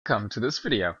Welcome to this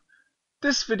video.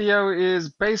 This video is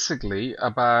basically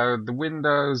about the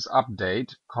Windows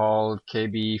update called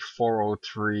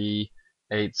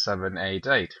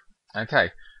KB4038788.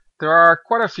 Okay, there are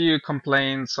quite a few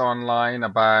complaints online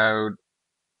about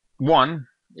one,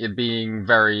 it being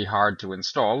very hard to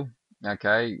install.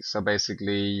 Okay, so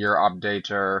basically your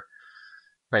updater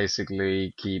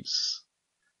basically keeps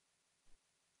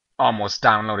almost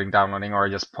downloading or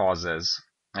just pauses.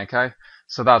 Okay,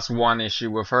 so that's one issue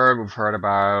we've heard. We've heard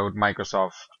about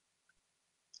Microsoft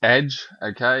Edge,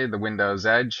 okay, the Windows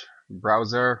Edge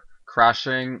browser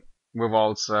crashing. We've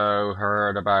also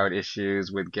heard about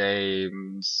issues with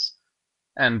games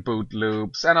and boot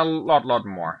loops and a lot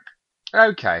more.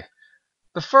 Okay,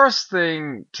 the first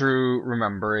thing to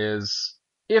remember is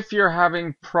if you're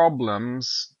having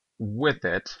problems with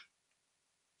it,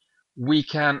 we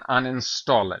can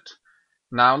uninstall it.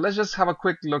 Now let's just have a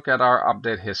quick look at our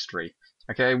update history.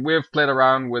 Okay, we've played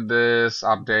around with this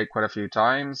update quite a few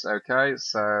times. Okay,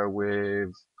 so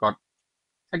we've got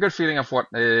a good feeling of what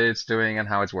it's doing and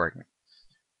how it's working.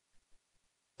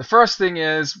 The first thing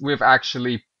is we've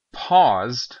actually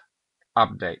paused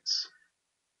updates.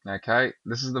 Okay,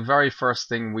 this is the very first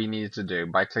thing we need to do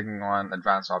by clicking on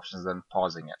advanced options and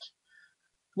pausing it.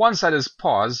 Once that is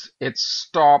paused, it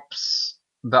stops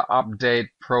the update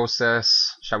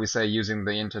process, shall we say, using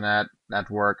the internet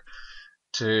network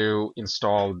to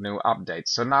install new updates.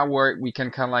 So now we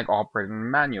can kind of like operate in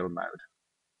manual mode.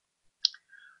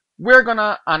 We're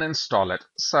gonna uninstall it.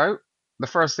 So the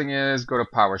first thing is go to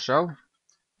PowerShell,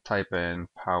 type in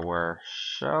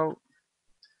PowerShell,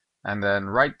 and then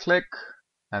right click,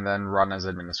 and then run as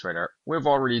administrator. We've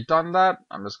already done that.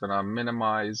 I'm just gonna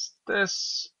minimize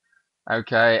this.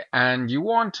 Okay, and you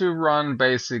want to run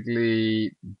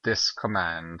basically this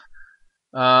command.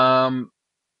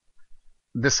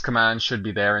 This command should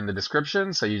be there in the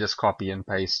description, so you just copy and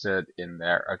paste it in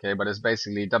there. Okay, but it's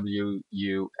basically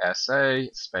wusa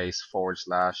space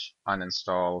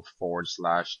 /uninstall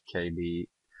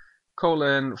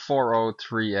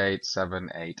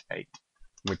 /KB:4038788,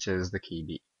 which is the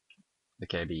KB.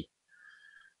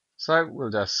 So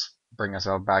we'll just bring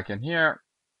ourselves back in here,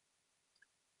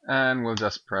 and we'll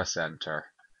just press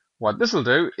enter. What this will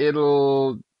do,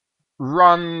 it'll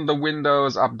run the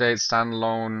Windows Update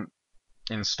standalone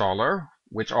installer,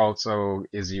 which also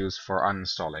is used for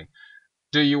uninstalling.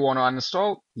 Do you want to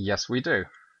uninstall? Yes, we do.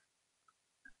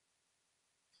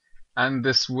 And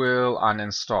this will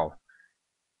uninstall.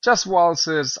 Just whilst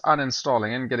it's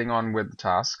uninstalling and getting on with the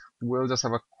task, we'll just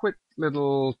have a quick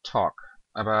little talk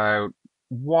about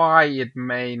why it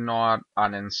may not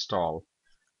uninstall.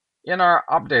 In our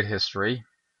update history,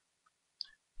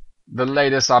 the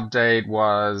latest update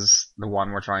was the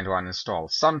one we're trying to uninstall.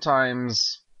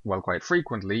 Sometimes, well, quite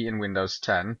frequently in Windows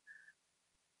 10,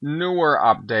 newer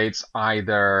updates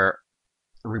either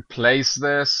replace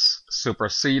this,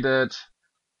 supersede it,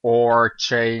 or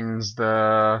change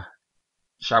the,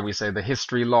 shall we say, the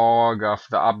history log of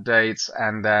the updates,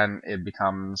 and then it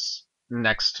becomes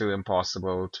next to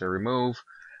impossible to remove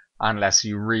unless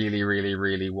you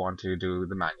really want to do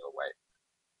the manual way.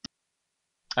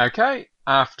 Okay,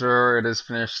 after it has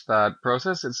finished that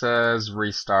process, it says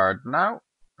restart now.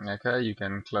 Okay, you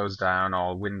can close down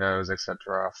all windows,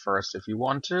 etc. first if you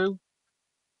want to.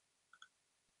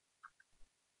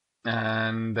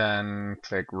 And then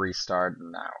click restart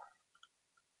now.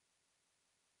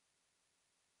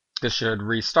 This should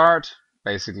restart,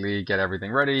 basically get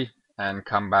everything ready, and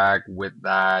come back with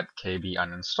that KB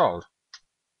uninstalled.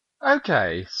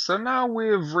 Okay, so now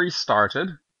we've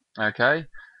restarted, okay,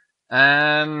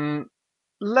 and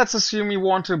let's assume we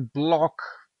want to block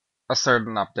a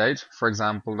certain update, for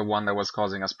example, the one that was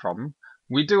causing us problem.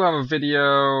 We do have a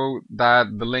video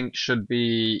that the link should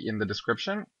be in the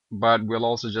description, but we'll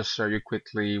also just show you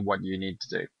quickly what you need to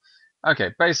do.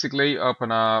 Okay, basically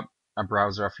open up a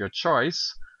browser of your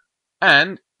choice,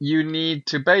 and you need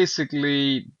to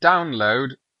basically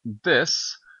download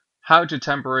this, how to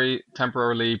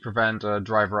temporarily prevent a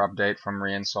driver update from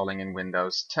reinstalling in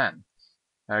Windows 10.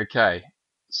 Okay,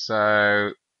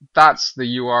 so that's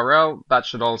the URL. That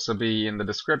should also be in the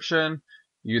description.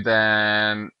 You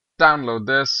then download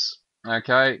this,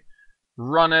 okay,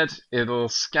 run it, it'll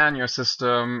scan your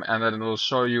system, and then it'll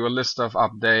show you a list of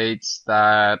updates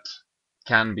that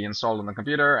can be installed on the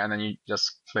computer, and then you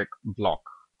just click block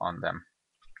on them.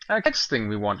 Okay, next thing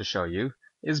we want to show you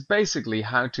is basically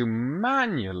how to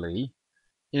manually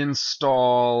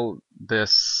install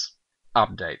this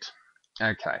update.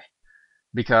 Okay,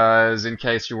 because in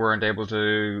case you weren't able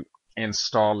to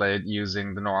install it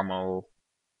using the normal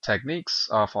techniques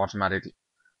of automatic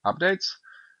updates,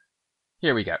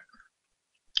 here we go.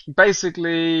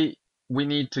 Basically, we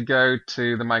need to go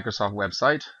to the Microsoft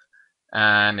website,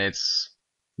 and it's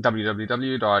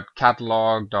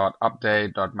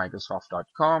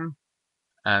www.catalog.update.microsoft.com,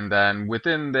 and then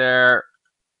within there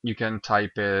you can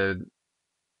type in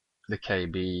the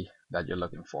KB that you're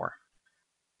looking for.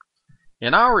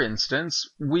 In our instance,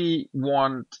 we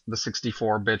want the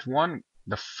 64-bit one,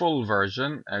 the full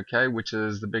version, okay, which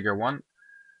is the bigger one,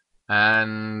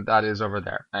 and that is over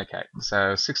there. Okay,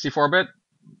 so 64-bit,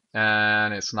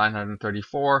 and it's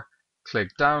 934. Click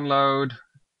download.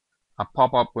 A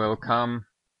pop-up will come,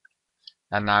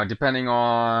 and now depending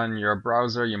on your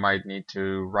browser, you might need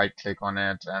to right-click on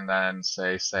it and then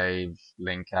say save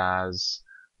link as,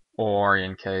 or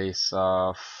in case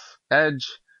of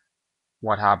Edge,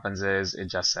 what happens is it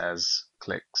just says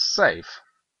click save.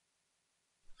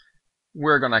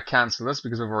 We're gonna cancel this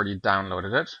because we've already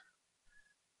downloaded it.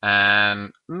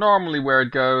 And normally where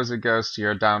it goes to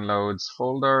your downloads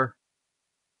folder.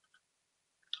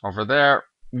 Over there,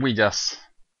 we just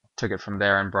took it from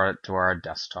there and brought it to our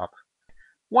desktop.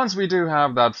 Once we do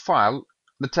have that file,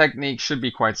 the technique should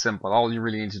be quite simple. All you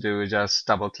really need to do is just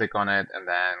double click on it and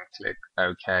then click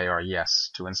OK or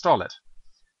yes to install it.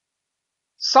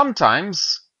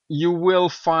 Sometimes you will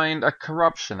find a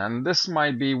corruption, and this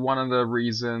might be one of the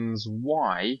reasons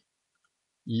why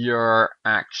you're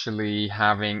actually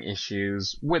having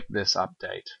issues with this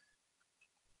update.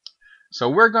 So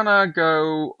we're gonna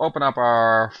go open up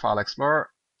our File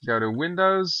Explorer, go to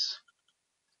Windows,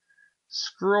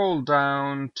 scroll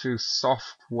down to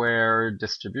Software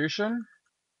Distribution,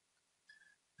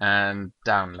 and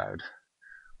Download.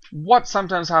 What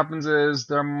sometimes happens is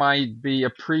there might be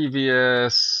a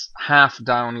previous half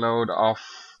download of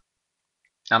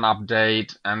an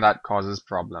update, and that causes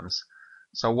problems.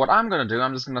 So what I'm going to do,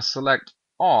 I'm just going to select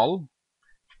all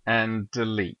and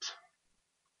delete.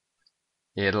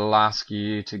 It'll ask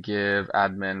you to give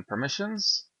admin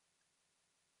permissions.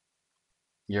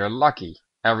 You're lucky,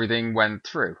 everything went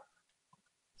through.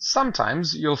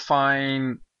 Sometimes you'll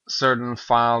find certain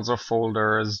files or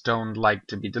folders don't like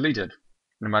to be deleted.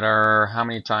 No matter how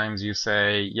many times you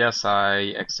say, yes,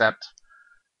 I accept,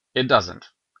 it doesn't.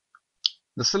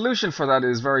 The solution for that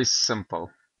is very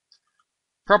simple.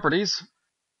 Properties,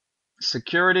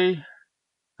 Security,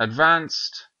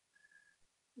 Advanced.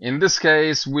 In this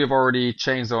case, we've already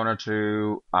changed the owner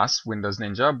to us, Windows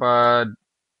Ninja, but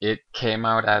it came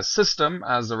out as System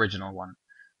as the original one.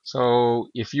 So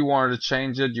if you wanted to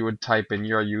change it, you would type in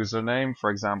your username.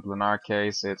 For example, in our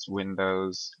case, it's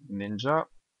Windows Ninja.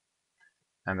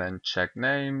 And then check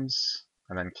names,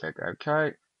 and then click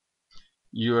OK.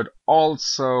 You would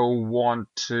also want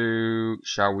to,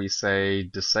 shall we say,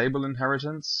 disable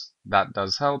inheritance. That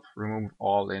does help. Remove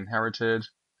all inherited.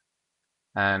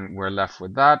 And we're left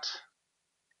with that.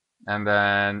 And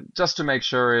then just to make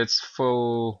sure it's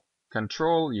full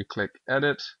control, you click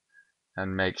Edit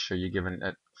and make sure you're giving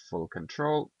it full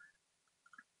control.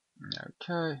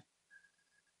 Okay.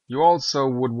 You also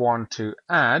would want to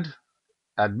add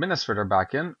administrator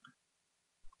back in.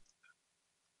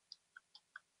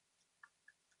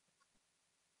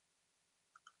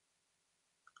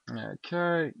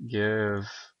 Okay, give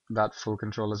that full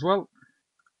control as well.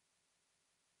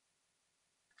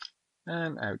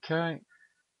 And okay,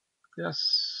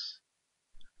 yes.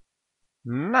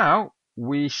 Now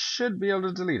we should be able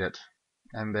to delete it.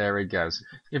 And there it goes.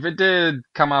 If it did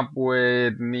come up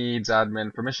with needs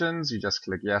admin permissions, you just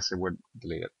click yes, it would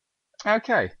delete it.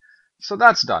 Okay, so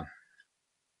that's done.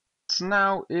 Let's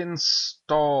now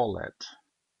install it.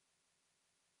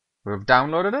 We've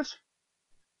downloaded it.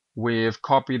 We've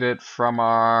copied it from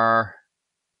our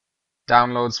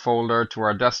downloads folder to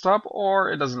our desktop,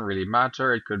 or it doesn't really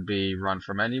matter. It could be run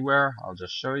from anywhere. I'll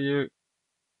just show you.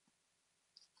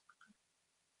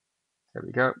 There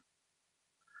we go.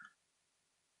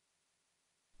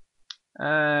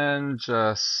 And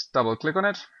just double click on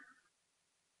it.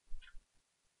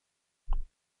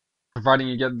 Providing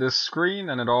you get this screen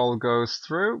and it all goes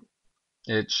through,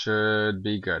 it should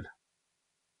be good.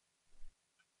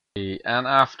 And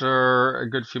after a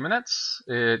good few minutes,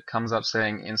 it comes up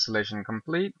saying installation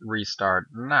complete, restart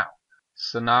now.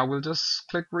 So now we'll just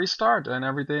click restart and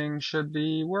everything should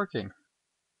be working.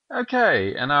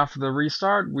 Okay, and after the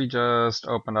restart, we just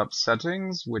open up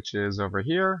settings, which is over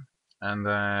here. And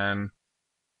then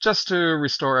just to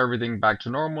restore everything back to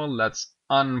normal, let's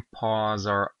unpause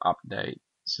our update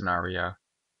scenario.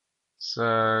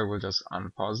 So we'll just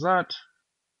unpause that.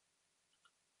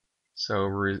 So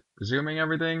resuming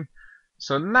everything.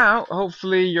 So now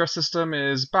hopefully your system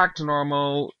is back to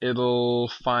normal. It'll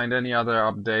find any other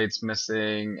updates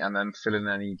missing and then fill in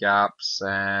any gaps,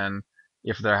 and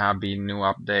if there have been new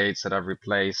updates that have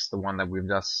replaced the one that we've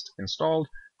just installed,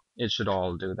 it should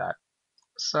all do that.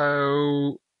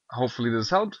 So hopefully this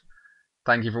helped.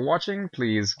 Thank you for watching.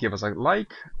 Please give us a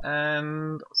like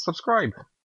and subscribe.